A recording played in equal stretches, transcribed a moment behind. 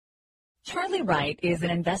Charlie Wright is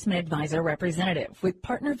an investment advisor representative with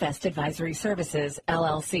PartnerVest Advisory Services,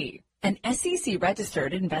 LLC, an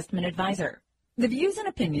SEC-registered investment advisor. The views and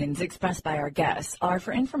opinions expressed by our guests are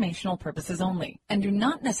for informational purposes only and do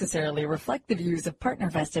not necessarily reflect the views of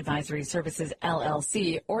PartnerVest Advisory Services,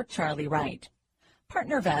 LLC, or Charlie Wright.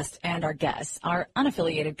 PartnerVest and our guests are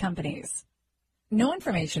unaffiliated companies. No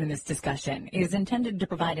information in this discussion is intended to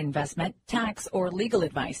provide investment, tax, or legal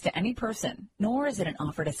advice to any person, nor is it an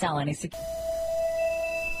offer to sell any security.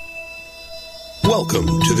 Welcome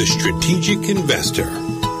to The Strategic Investor.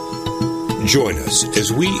 Join us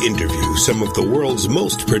as we interview some of the world's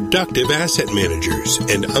most productive asset managers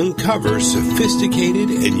and uncover sophisticated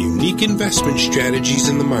and unique investment strategies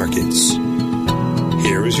in the markets.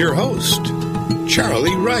 Here is your host,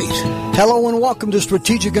 Charlie Wright. Hello and welcome to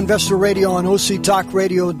Strategic Investor Radio on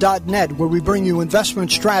OCTalkRadio.net, where we bring you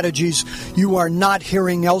investment strategies you are not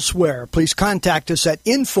hearing elsewhere. Please contact us at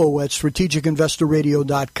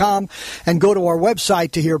info@strategicinvestorradio.com and go to our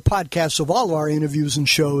website to hear podcasts of all our interviews and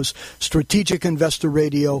shows,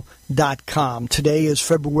 strategicinvestorradio.com. Today is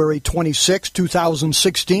February 26,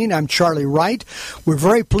 2016. I'm Charlie Wright. We're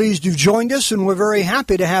very pleased you've joined us, and we're very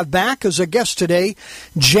happy to have back as a guest today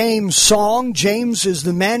James Song. James is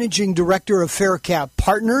the managing director of Faircap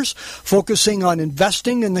Partners, focusing on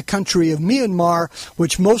investing in the country of Myanmar,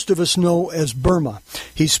 which most of us know as Burma.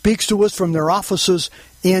 He speaks to us from their offices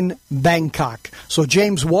in Bangkok. So,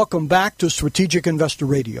 James, welcome back to Strategic Investor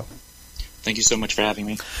Radio. Thank you so much for having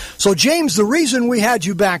me. So, James, the reason we had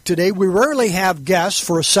you back today, we rarely have guests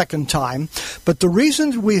for a second time, but the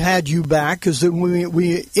reason we had you back is that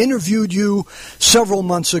we interviewed you several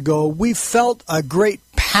months ago. We felt a great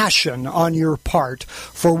passion on your part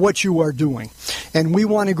for what you are doing. And we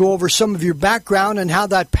want to go over some of your background and how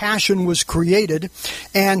that passion was created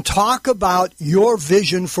and talk about your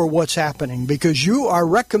vision for what's happening, because you are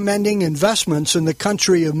recommending investments in the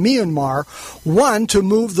country of Myanmar, one, to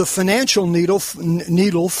move the financial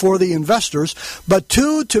needle for the investors, but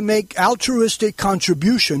two, to make altruistic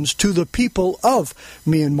contributions to the people of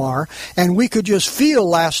Myanmar. And we could just feel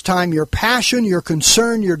last time your passion, your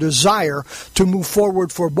concern, your desire to move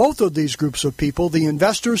forward for both of these groups of people, the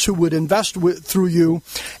investors who would invest through you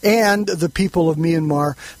and the people of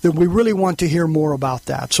Myanmar, that we really want to hear more about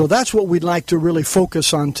that. So that's what we'd like to really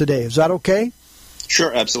focus on today. Is that okay?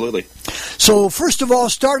 Sure, absolutely. So first of all,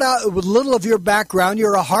 start out with a little of your background.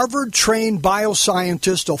 You're a Harvard-trained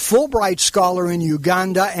bioscientist, a Fulbright scholar in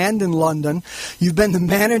Uganda and in London. You've been the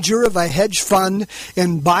manager of a hedge fund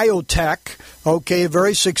in biotech, a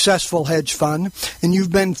very successful hedge fund, and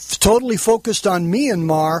you've been totally focused on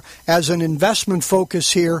Myanmar as an investment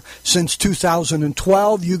focus here since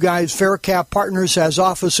 2012. You guys, Faircap Partners, has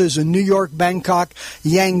offices in New York, Bangkok,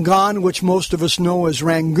 Yangon, which most of us know as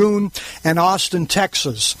Rangoon, and Austin,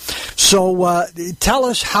 Texas. So tell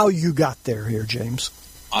us how you got there here, James.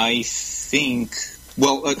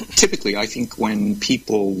 Typically, I think when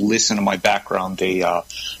people listen to my background, they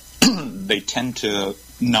tend to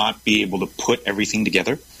not be able to put everything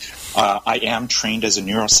together. I am trained as a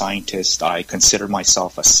neuroscientist. I consider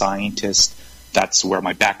myself a scientist. That's where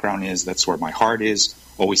my background is. That's where my heart is,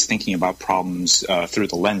 always thinking about problems through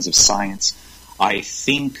the lens of science. I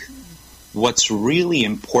think what's really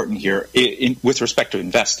important here with respect to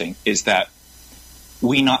investing is that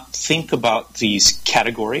we not think about these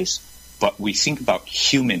categories, but we think about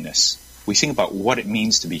humanness. We think about what it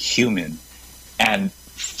means to be human, and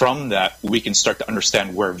from that we can start to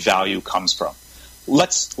understand where value comes from.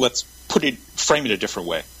 Let's frame it a different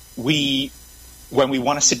way. When we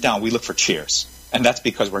want to sit down, we look for chairs, and that's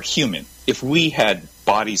because we're human. If we had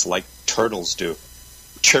bodies like turtles do,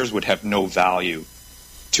 chairs would have no value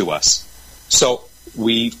to us. So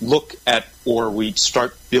we look at, or we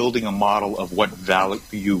start building a model of what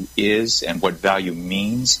value is and what value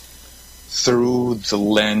means through the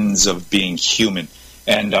lens of being human.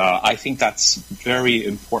 And I think that's very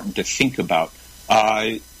important to think about.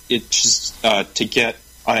 I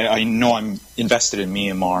know I'm invested in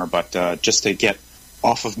Myanmar, but just to get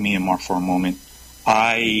off of Myanmar for a moment,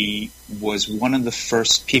 I was one of the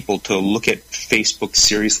first people to look at Facebook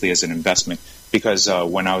seriously as an investment, because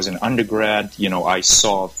when I was an undergrad, I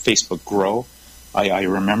saw Facebook grow. I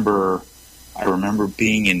remember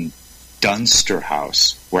being in Dunster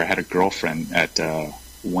House, where I had a girlfriend at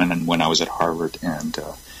when I was at Harvard, and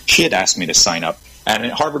she had asked me to sign up.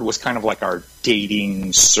 And Harvard was kind of like our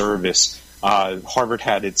dating service. Harvard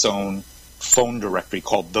had its own phone directory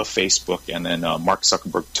called The Facebook, and then Mark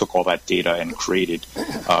Zuckerberg took all that data and created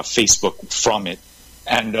Facebook from it.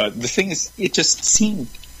 And the thing is, it just seemed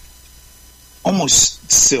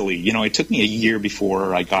almost silly. You know, it took me a year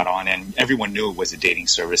before I got on, and everyone knew it was a dating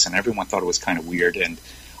service, and everyone thought it was kind of weird. And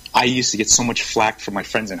I used to get so much flack from my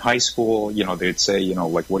friends in high school. You know, they'd say, you know,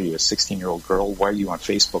 like, what are you, a 16-year-old girl? Why are you on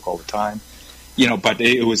Facebook all the time? You know, but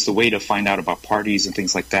it was the way to find out about parties and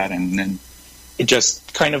things like that. And then it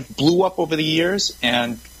just kind of blew up over the years.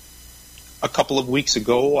 And a couple of weeks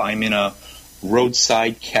ago, I'm in a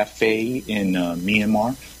roadside cafe in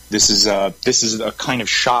Myanmar. This is a kind of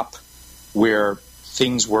shop where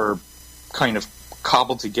things were kind of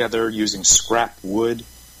cobbled together using scrap wood,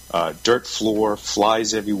 dirt floor,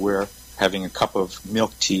 flies everywhere, having a cup of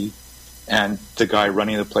milk tea, and the guy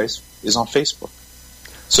running the place is on Facebook.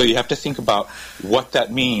 So you have to think about what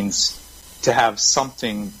that means to have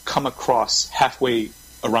something come across halfway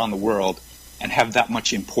around the world and have that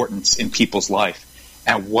much importance in people's life.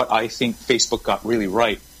 And what I think Facebook got really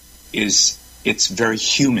right is it's very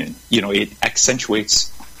human. You know, it accentuates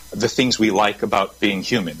the things we like about being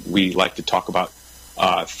human. We like to talk about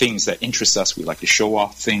things that interest us. We like to show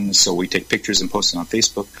off things, so we take pictures and post it on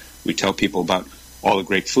Facebook. We tell people about all the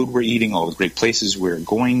great food we're eating, all the great places we're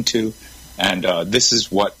going to, and this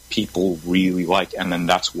is what people really like, and then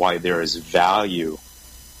that's why there is value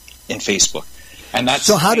in Facebook. And that's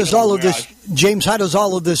so how does all of this, James, how does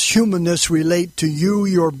all of this humanness relate to you,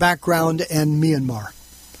 your background, and Myanmar?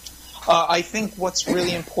 I think what's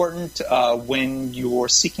really important when you're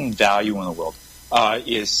seeking value in the world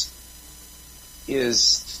is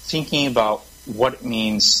thinking about what it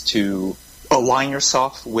means to align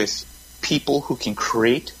yourself with people who can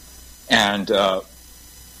create and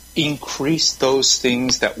increase those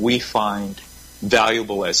things that we find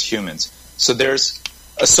valuable as humans. So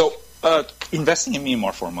investing in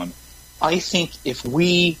Myanmar for a moment, I think if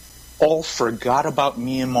we all forgot about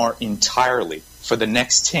Myanmar entirely for the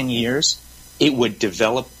next 10 years, it would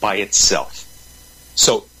develop by itself.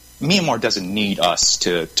 So Myanmar doesn't need us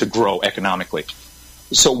to grow economically.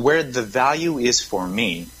 So where the value is for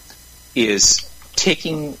me is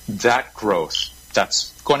taking that growth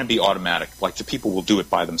that's going to be automatic, like the people will do it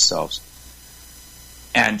by themselves,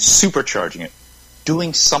 and supercharging it,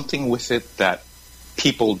 doing something with it that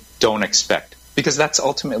people don't expect, because that's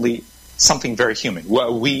ultimately something very human.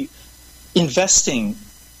 Investing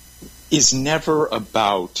is never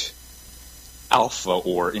about alpha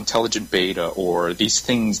or intelligent beta or these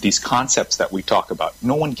things, these concepts that we talk about.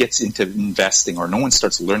 No one gets into investing, or no one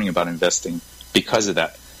starts learning about investing because of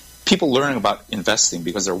that. People learn about investing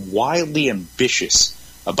because they're wildly ambitious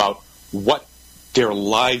about what their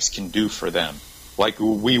lives can do for them. Like,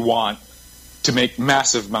 we want to make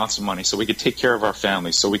massive amounts of money so we could take care of our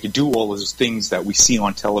families, so we could do all those things that we see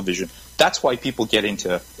on television. That's why people get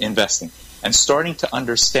into investing. And starting to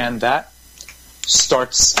understand that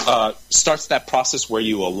starts that process where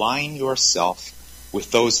you align yourself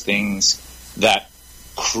with those things that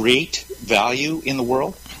create value in the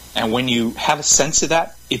world. And when you have a sense of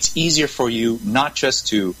that, it's easier for you not just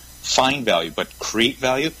to find value, but create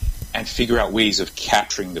value and figure out ways of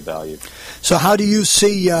capturing the value. So how do you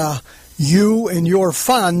see you and your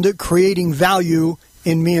fund creating value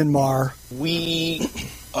in Myanmar? We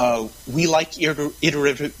like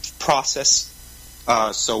iterative process.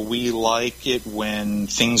 So we like it when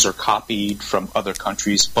things are copied from other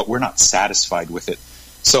countries, but we're not satisfied with it.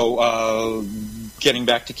 So getting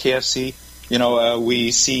back to KFC,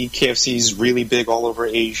 we see KFC's really big all over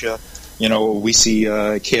Asia. We see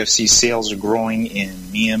KFC sales are growing in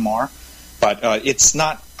Myanmar, but it's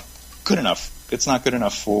not good enough. It's not good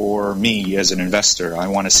enough for me as an investor. I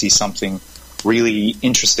want to see something really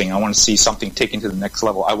interesting. I want to see something taken to the next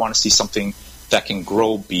level. I want to see something that can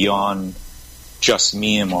grow beyond just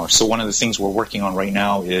Myanmar. So one of the things we're working on right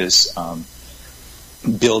now is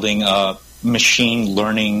building a machine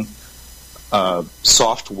learning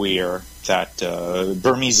software that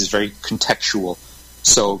Burmese is very contextual.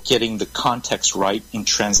 So getting the context right in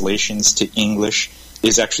translations to English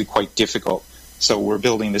is actually quite difficult. So we're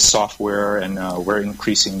building this software, and we're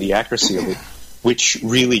increasing the accuracy of it, which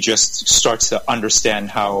really just starts to understand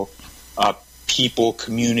how people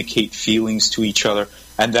communicate feelings to each other,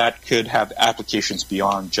 and that could have applications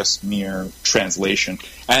beyond just mere translation.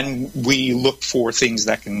 And we look for things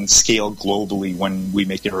that can scale globally when we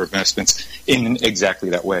make our investments in exactly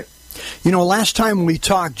that way. Last time we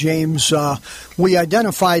talked, James, we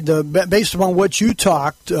identified, based upon what you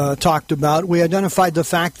talked about, we identified the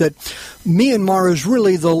fact that Myanmar is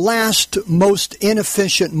really the last most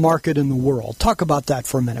inefficient market in the world. Talk about that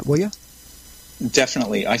for a minute, will you?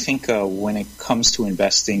 Definitely. I think when it comes to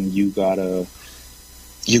investing, you gotta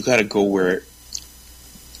go where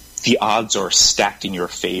the odds are stacked in your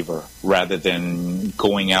favor rather than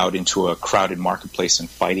going out into a crowded marketplace and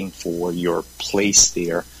fighting for your place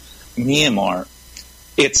there. Myanmar,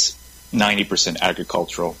 it's 90%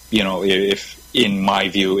 agricultural. If, in my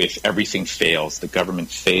view, if everything fails, the government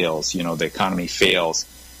fails, the economy fails,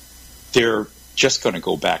 they're just going to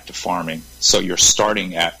go back to farming. So you're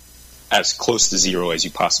starting at as close to zero as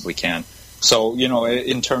you possibly can. So,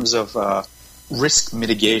 in terms of risk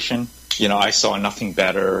mitigation, I saw nothing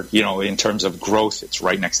better. In terms of growth, it's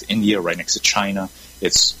right next to India, right next to China.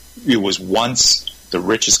 It was once the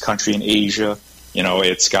richest country in Asia.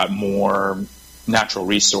 It's got more natural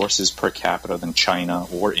resources per capita than China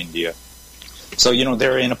or India. So,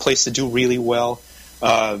 they're in a place to do really well.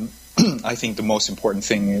 I think the most important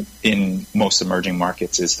thing in most emerging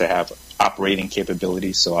markets is to have operating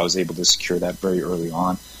capabilities. So I was able to secure that very early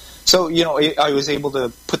on. So, I was able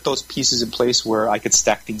to put those pieces in place where I could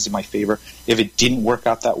stack things in my favor. If it didn't work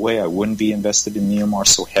out that way, I wouldn't be invested in Myanmar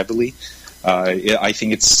so heavily. I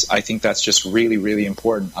think that's just really, really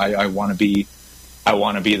important. I want to be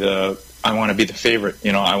the favorite.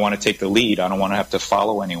 I want to take the lead. I don't want to have to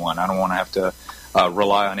follow anyone. I don't want to have to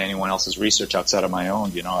rely on anyone else's research outside of my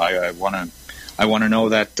own. I want to know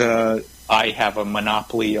that I have a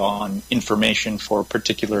monopoly on information for a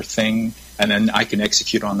particular thing, and then I can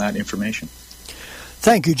execute on that information.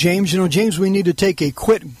 Thank you, James. James, we need to take a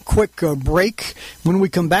quick break. When we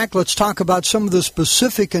come back, let's talk about some of the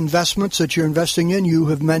specific investments that you're investing in. You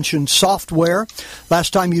have mentioned software.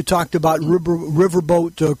 Last time you talked about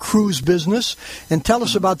riverboat cruise business. And tell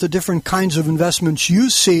us about the different kinds of investments you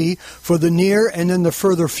see for the near and in the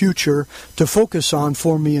further future to focus on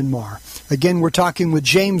for Myanmar. Again, we're talking with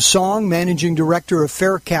James Song, Managing Director of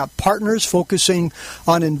Faircap Partners, focusing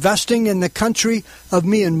on investing in the country of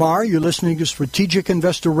Myanmar. You're listening to Strategic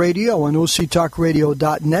Investor Radio on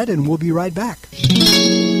OCTalkRadio.net, and we'll be right back.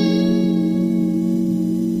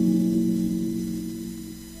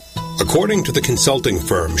 According to the consulting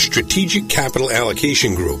firm Strategic Capital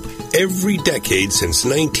Allocation Group, every decade since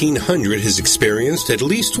 1900 has experienced at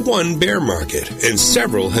least one bear market, and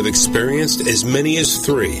several have experienced as many as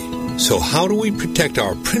 3. So how do we protect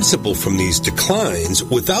our principal from these declines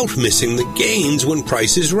without missing the gains when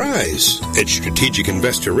prices rise? At Strategic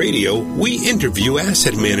Investor Radio, we interview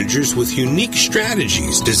asset managers with unique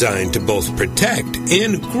strategies designed to both protect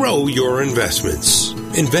and grow your investments.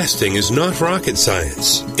 Investing is not rocket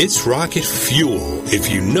science. It's rocket fuel if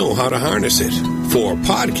you know how to harness it. For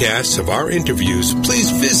podcasts of our interviews, please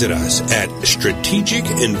visit us at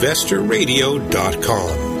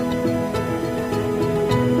strategicinvestorradio.com.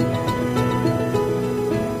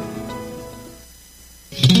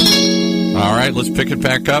 All right, let's pick it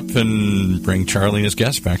back up and bring Charlie and his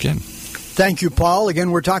guests back in. Thank you, Paul.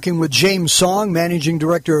 Again, we're talking with James Song, Managing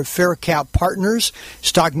Director of Faircap Partners.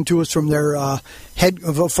 He's talking to us from their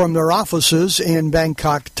offices in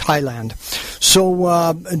Bangkok, Thailand.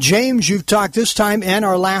 So, James, you've talked this time and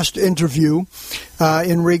our last interview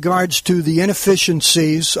in regards to the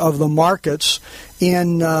inefficiencies of the markets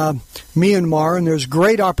in Myanmar, and there's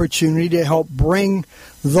great opportunity to help bring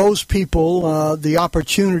those people the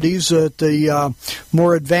opportunities that the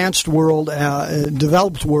more advanced world,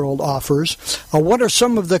 developed world offers. What are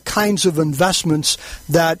some of the kinds of investments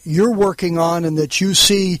that you're working on and that you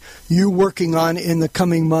see you working on in the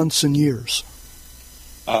coming months and years?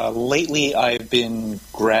 Lately, I've been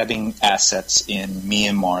grabbing assets in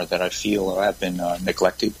Myanmar that I feel have been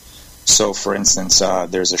neglected. So, for instance,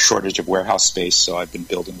 there's a shortage of warehouse space, so I've been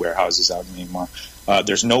building warehouses out in Myanmar.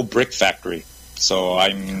 There's no brick factory, so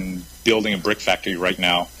I'm building a brick factory right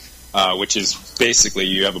now, which is basically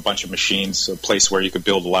you have a bunch of machines, a place where you could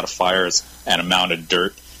build a lot of fires and a mound of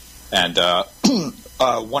dirt. And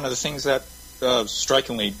one of the things that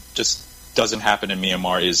strikingly just doesn't happen in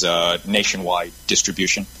Myanmar is nationwide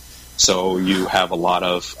distribution. So you have a lot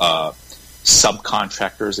of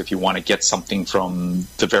subcontractors if you want to get something from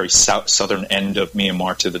the very southern end of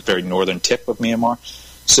Myanmar to the very northern tip of Myanmar.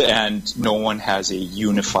 So, and no one has a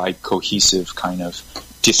unified, cohesive kind of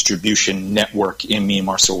distribution network in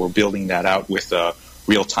Myanmar. So we're building that out with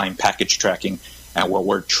real-time package tracking. And what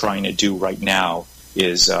we're trying to do right now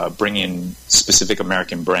is bring in specific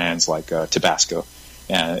American brands like Tabasco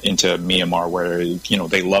into Myanmar, where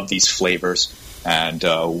they love these flavors. And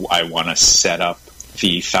I want to set up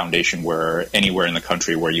the foundation where anywhere in the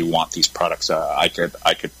country where you want these products, I could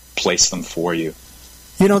place them for you.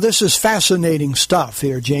 This is fascinating stuff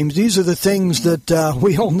here, James. These are the things that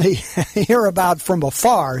we only hear about from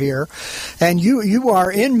afar here. And you are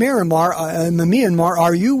in Myanmar.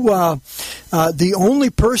 Are you the only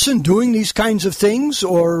person doing these kinds of things,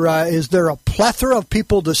 or is there a plethora of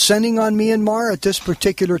people descending on Myanmar at this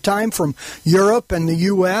particular time from Europe and the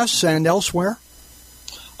U.S. and elsewhere?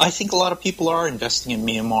 I think a lot of people are investing in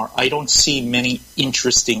Myanmar. I don't see many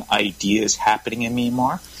interesting ideas happening in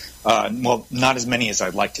Myanmar. Well, not as many as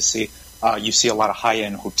I'd like to see. You see a lot of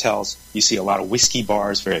high-end hotels. You see a lot of whiskey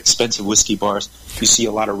bars, very expensive whiskey bars. You see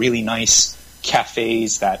a lot of really nice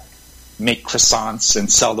cafes that make croissants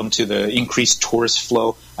and sell them to the increased tourist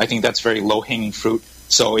flow. I think that's very low-hanging fruit.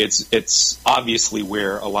 So it's obviously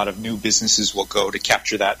where a lot of new businesses will go to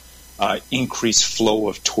capture that increased flow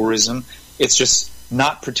of tourism. It's just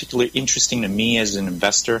not particularly interesting to me as an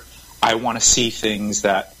investor. I want to see things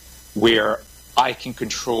that where I can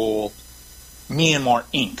control Myanmar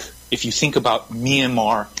Inc. If you think about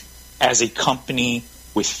Myanmar as a company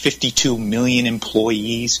with 52 million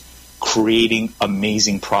employees creating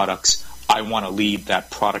amazing products, I want to lead that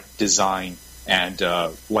product design and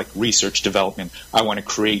like research development. I want to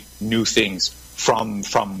create new things from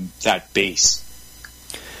that base.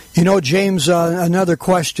 You know, James, another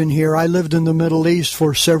question here. I lived in the Middle East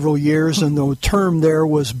for several years, and the term there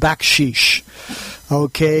was bakshish,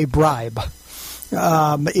 okay, bribe.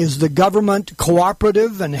 Is the government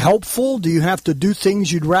cooperative and helpful? Do you have to do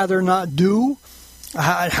things you'd rather not do?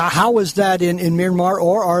 How is that in Myanmar,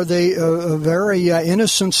 or are they a very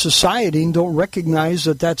innocent society and don't recognize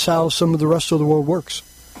that that's how some of the rest of the world works?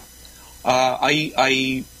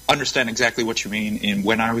 I understand exactly what you mean. And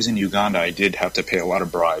when I was in Uganda, I did have to pay a lot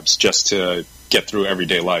of bribes just to get through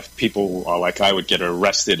everyday life. People I would get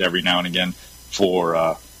arrested every now and again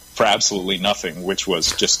for absolutely nothing, which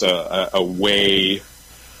was just a way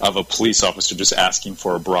of a police officer just asking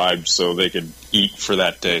for a bribe so they could eat for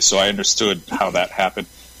that day. So I understood how that happened.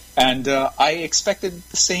 And I expected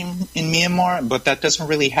the same in Myanmar, but that doesn't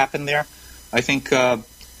really happen there. I think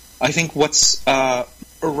what's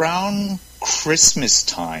around Christmas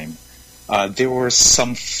time, there was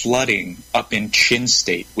some flooding up in Chin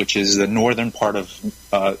State, which is the northern part of,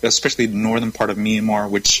 especially the northern part of Myanmar,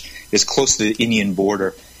 which is close to the Indian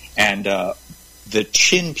border. And the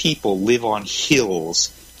Chin people live on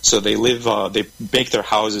hills, so they make their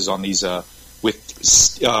houses on these on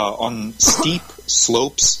steep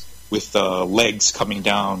slopes with legs coming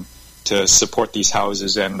down to support these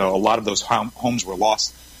houses, and a lot of those homes were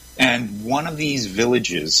lost. And one of these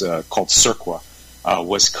villages called Serkwa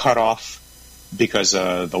was cut off because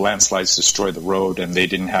the landslides destroyed the road, and they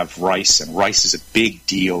didn't have rice. And rice is a big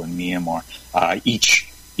deal in Myanmar.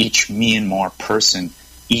 Each Myanmar person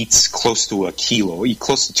eats close to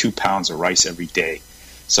close to 2 pounds of rice every day.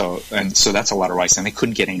 So that's a lot of rice, and they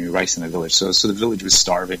couldn't get any rice in the village. So the village was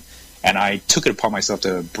starving, and I took it upon myself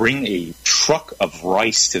to bring a truck of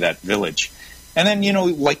rice to that village. And then,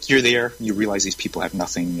 like you're there, you realize these people have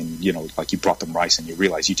nothing, and, like you brought them rice, and you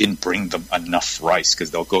realize you didn't bring them enough rice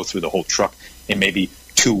because they'll go through the whole truck in maybe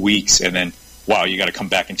 2 weeks, and then, wow, you got to come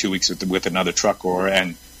back in 2 weeks with another truck.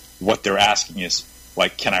 And what they're asking is,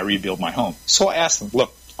 like, can I rebuild my home? So I asked them,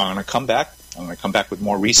 look, I'm going to come back. I'm going to come back with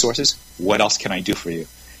more resources. What else can I do for you?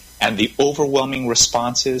 And the overwhelming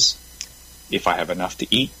response is, if I have enough to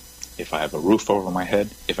eat, if I have a roof over my head,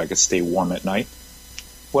 if I could stay warm at night,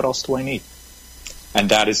 what else do I need? And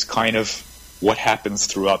that is kind of what happens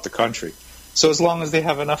throughout the country. So as long as they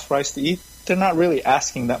have enough rice to eat, they're not really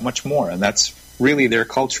asking that much more, and that's really their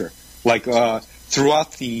culture. Like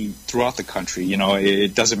throughout the country,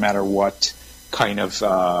 it doesn't matter what kind of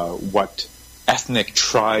what ethnic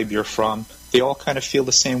tribe you're from. They all kind of feel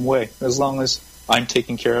the same way. As long as I'm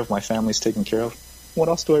taken care of, my family's taken care of, what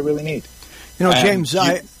else do I really need? James,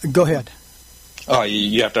 go ahead. Oh,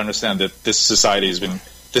 you have to understand that this society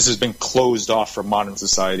has been closed off from modern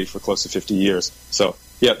society for close to 50 years. So,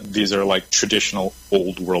 yeah, these are like traditional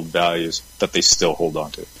old world values that they still hold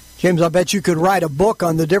on to. James, I bet you could write a book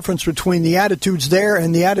on the difference between the attitudes there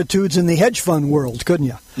and the attitudes in the hedge fund world, couldn't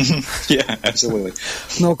you? Yeah, absolutely.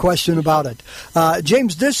 No question about it.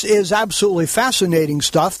 James, this is absolutely fascinating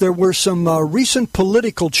stuff. There were some recent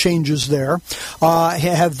political changes there.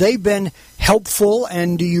 Have they been helpful,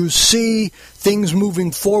 and do you see things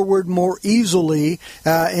moving forward more easily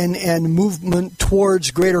and movement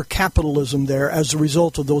towards greater capitalism there as a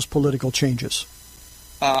result of those political changes?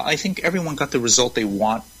 I think everyone got the result they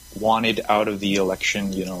wanted out of the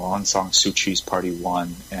election. Aung San Suu Kyi's party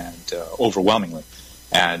won, and overwhelmingly.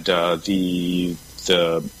 And the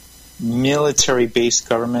military-based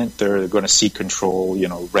government, they're going to seek control,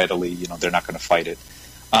 readily. They're not going to fight it.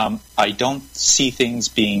 I don't see things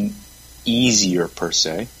being easier per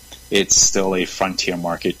se. It's still a frontier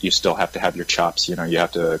market. You still have to have your chops. You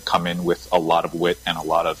have to come in with a lot of wit and a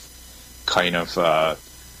lot of kind of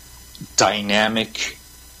dynamic,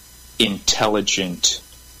 intelligent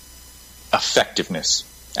effectiveness.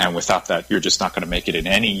 And without that, you're just not going to make it in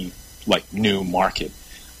any new market.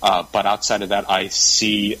 But outside of that, I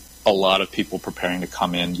see a lot of people preparing to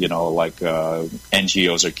come in.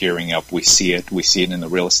 NGOs are gearing up. We see it. We see it in the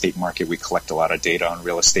real estate market. We collect a lot of data on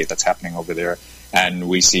real estate that's happening over there. And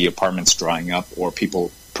we see apartments drying up, or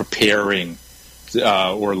people preparing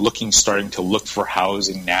starting to look for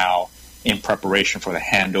housing now in preparation for the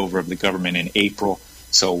handover of the government in April.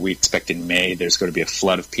 So we expect in May there's going to be a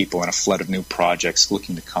flood of people and a flood of new projects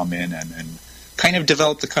looking to come in and kind of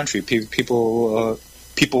develop the country. People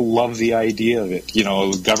love the idea of it.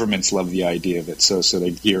 Governments love the idea of it, so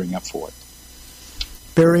they're gearing up for it.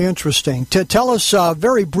 Very interesting. To tell us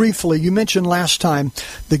very briefly, you mentioned last time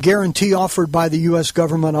the guarantee offered by the U.S.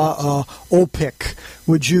 government, OPIC.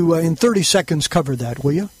 Would you, in 30 seconds, cover that,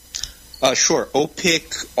 will you? Sure.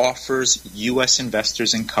 OPIC offers U.S.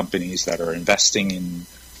 investors and companies that are investing in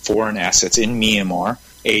foreign assets in Myanmar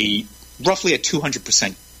roughly a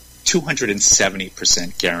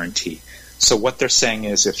 270% guarantee. So what they're saying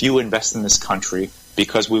is if you invest in this country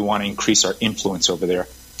because we want to increase our influence over there,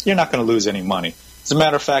 you're not going to lose any money. As a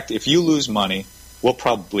matter of fact, if you lose money, we'll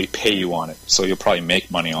probably pay you on it. So you'll probably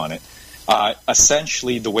make money on it.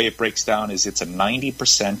 Essentially, the way it breaks down is it's a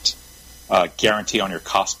 90% guarantee on your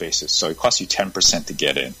cost basis. So it costs you 10% to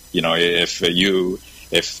get in. If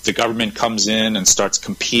the government comes in and starts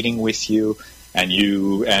competing with you, and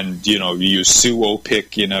you sue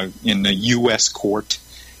OPIC in the U.S. court,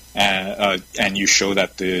 and you show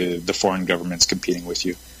that the foreign government's competing with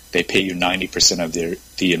you, they pay you 90% of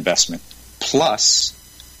the investment, plus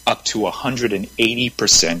up to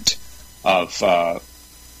 180% of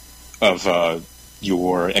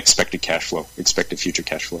your expected future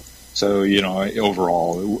cash flow. So,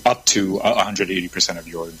 overall, up to 180% of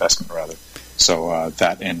your investment, rather. So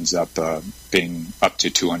that ends up being up to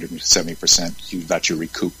 270% that you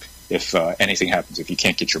recoup if anything happens. If you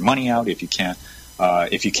can't get your money out, if you can't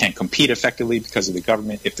compete effectively because of the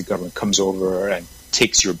government, if the government comes over and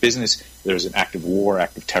takes your business, there's an act of war,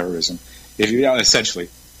 act of terrorism. Essentially,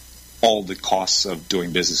 all the costs of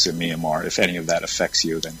doing business in Myanmar, if any of that affects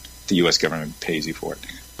you, then the U.S. government pays you for it.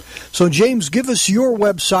 So, James, give us your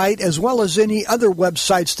website as well as any other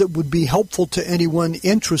websites that would be helpful to anyone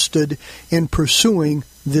interested in pursuing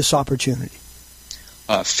this opportunity.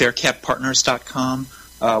 Faircappartners.com.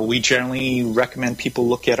 We generally recommend people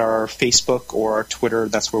look at our Facebook or our Twitter.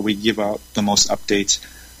 That's where we give out the most updates.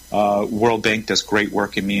 World Bank does great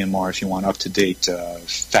work in Myanmar. If you want up-to-date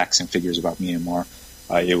facts and figures about Myanmar,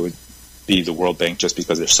 it would be the World Bank just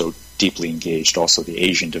because they're so deeply engaged. Also the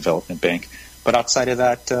Asian Development Bank. But outside of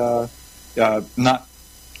that, not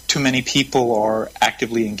too many people are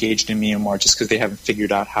actively engaged in Myanmar just because they haven't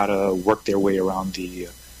figured out how to work their way around the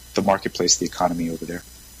marketplace, the economy over there.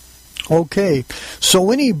 Okay.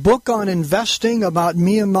 So any book on investing about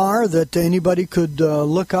Myanmar that anybody could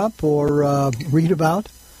look up or read about?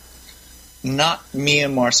 Not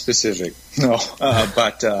Myanmar specific, no.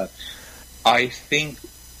 But I think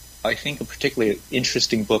a particularly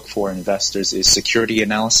interesting book for investors is Security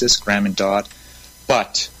Analysis, Graham and Dodd.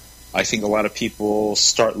 But I think a lot of people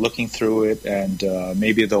start looking through it and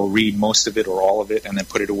maybe they'll read most of it or all of it and then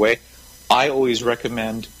put it away. I always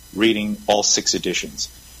recommend reading all 6 editions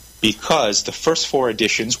because the first 4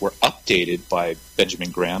 editions were updated by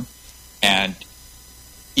Benjamin Graham. And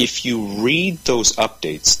if you read those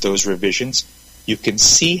updates, those revisions, you can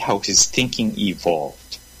see how his thinking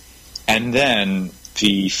evolved. And then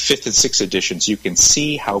the 5th and 6th editions, you can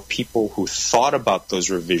see how people who thought about those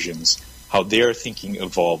revisions, how their thinking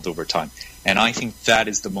evolved over time. And I think that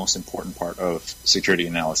is the most important part of Security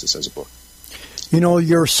Analysis as a book.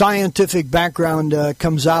 Your scientific background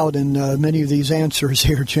comes out in many of these answers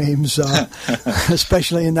here, James,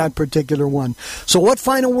 especially in that particular one. So what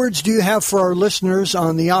final words do you have for our listeners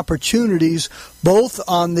on the opportunities, both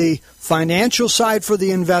on the financial side for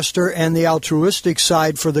the investor and the altruistic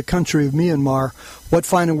side for the country of Myanmar? What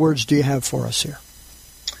final words do you have for us here?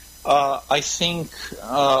 I think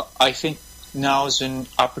now is an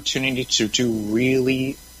opportunity to do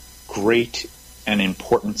really great and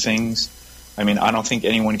important things. I mean, I don't think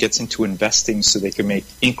anyone gets into investing so they can make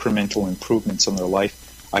incremental improvements in their life.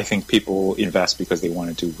 I think people invest because they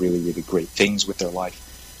want to do really, really great things with their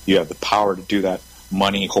life. You have the power to do that.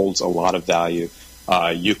 Money holds a lot of value.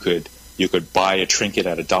 You could buy a trinket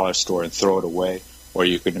at a dollar store and throw it away, or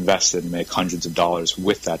you could invest it and make hundreds of dollars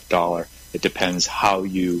with that dollar. It depends how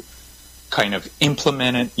you kind of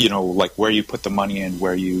implement it, like where you put the money in,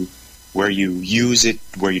 where you use it,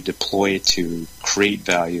 where you deploy it to create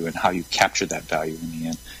value, and how you capture that value in the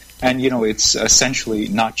end. And, it's essentially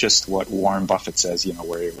not just what Warren Buffett says,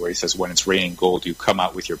 where he says, when it's raining gold, you come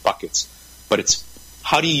out with your buckets. But it's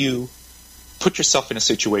how do you put yourself in a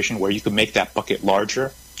situation where you can make that bucket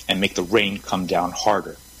larger and make the rain come down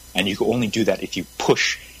harder. And you can only do that if you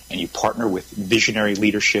push and you partner with visionary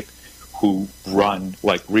leadership who run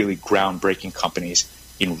like really groundbreaking companies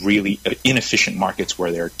in really inefficient markets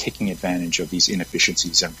where they're taking advantage of these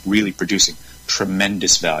inefficiencies and really producing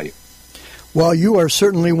tremendous value. Well, you are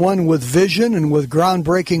certainly one with vision and with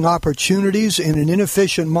groundbreaking opportunities in an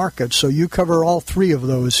inefficient market. So you cover all three of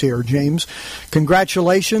those here, James.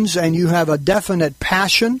 Congratulations, and you have a definite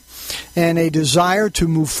passion and a desire to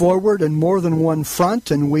move forward in more than one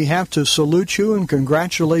front, and we have to salute you and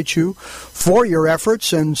congratulate you for your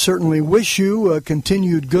efforts and certainly wish you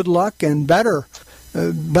continued good luck and better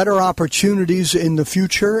opportunities in the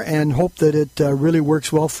future, and hope that it really works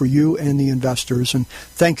well for you and the investors. And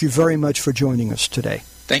thank you very much for joining us today.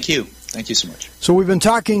 Thank you. Thank you so much. So we've been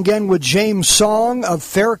talking again with James Song of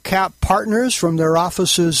Faircap Partners from their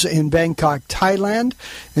offices in Bangkok, Thailand.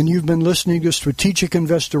 And you've been listening to Strategic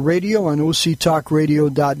Investor Radio on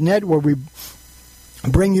octalkradio.net, where we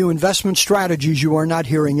bring you investment strategies you are not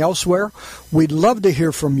hearing elsewhere. We'd love to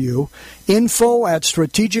hear from you.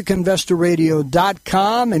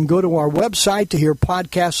 info@strategicinvestorradio.com, and go to our website to hear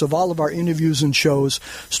podcasts of all of our interviews and shows,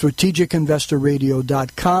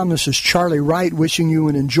 strategicinvestorradio.com. This is Charlie Wright wishing you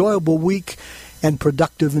an enjoyable week and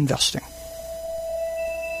productive investing.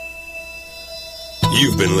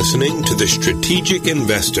 You've been listening to The Strategic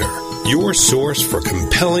Investor, your source for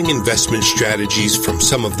compelling investment strategies from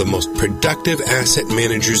some of the most productive asset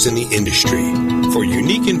managers in the industry. For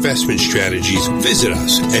unique investment strategies, visit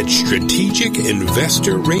us at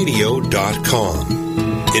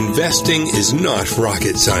strategicinvestorradio.com. Investing is not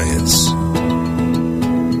rocket science.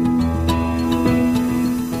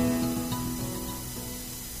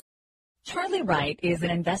 Charlie Wright is an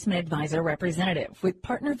investment advisor representative with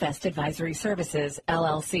PartnerVest Advisory Services,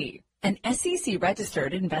 LLC, an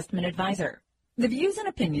SEC-registered investment advisor. The views and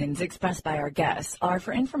opinions expressed by our guests are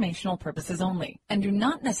for informational purposes only and do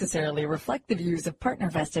not necessarily reflect the views of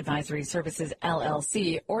PartnerVest Advisory Services,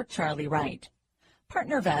 LLC, or Charlie Wright.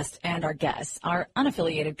 PartnerVest and our guests are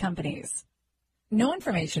unaffiliated companies. No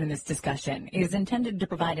information in this discussion is intended to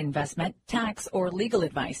provide investment, tax, or legal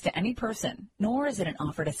advice to any person, nor is it an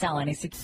offer to sell any security.